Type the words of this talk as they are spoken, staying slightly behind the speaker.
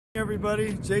Hey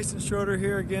everybody, Jason Schroeder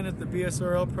here again at the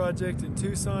BSRL project in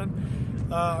Tucson.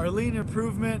 Our lean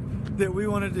improvement that we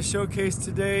wanted to showcase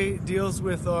today deals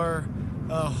with our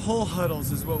whole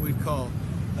huddles is what we call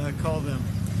them.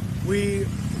 We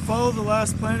follow the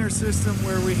last planner system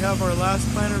where we have our last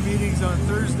planner meetings on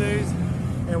Thursdays,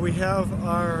 and we have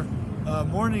our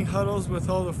morning huddles with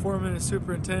all the foremen and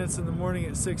superintendents in the morning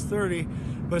at 6:30.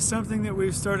 But something that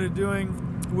we've started doing,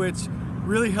 which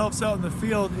really helps out in the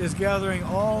field, is gathering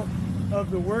all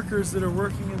of the workers that are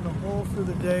working in the hole for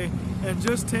the day and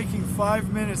just taking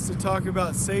 5 minutes to talk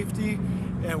about safety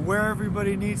and where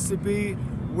everybody needs to be,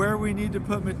 where we need to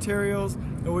put materials,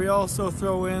 and we also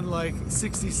throw in like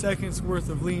 60 seconds worth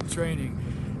of lean training.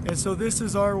 And so this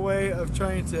is our way of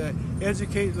trying to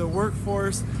educate the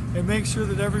workforce and make sure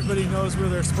that everybody knows where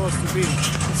they're supposed to be.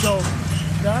 So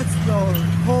that's the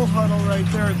whole huddle right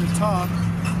there at the top,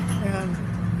 and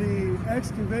the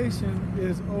excavation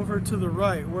is over to the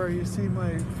right where you see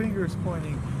my fingers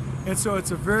pointing. And so it's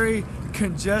a very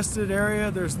congested area.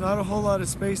 There's not a whole lot of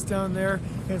space down there.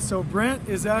 And so Brent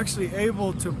is actually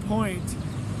able to point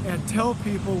and tell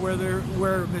people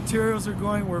where materials are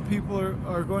going, where people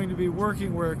are going to be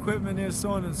working, where equipment is,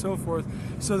 so on and so forth,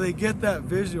 so they get that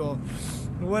visual.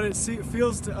 And what it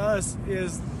feels to us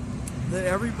is that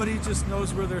everybody just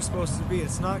knows where they're supposed to be.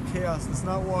 It's not chaos. It's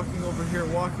not walking over here,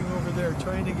 walking over there,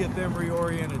 trying to get them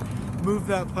reoriented. Move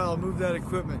that pile, move that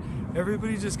equipment.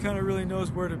 Everybody just kind of really knows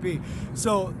where to be.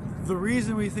 So the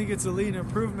reason we think it's a lean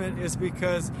improvement is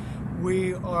because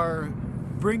we are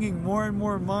bringing more and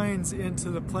more minds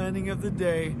into the planning of the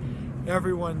day.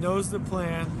 Everyone knows the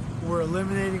plan. We're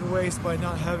eliminating waste by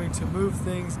not having to move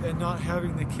things and not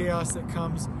having the chaos that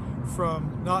comes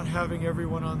from not having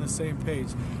everyone on the same page.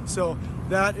 So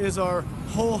that is our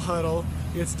whole huddle.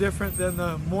 It's different than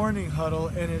the morning huddle,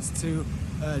 and it's to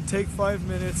take 5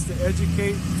 minutes to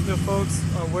educate the folks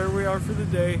on where we are for the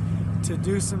day, to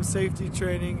do some safety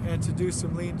training and to do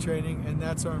some lean training, and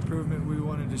that's our improvement we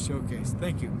wanted to showcase.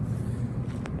 Thank you.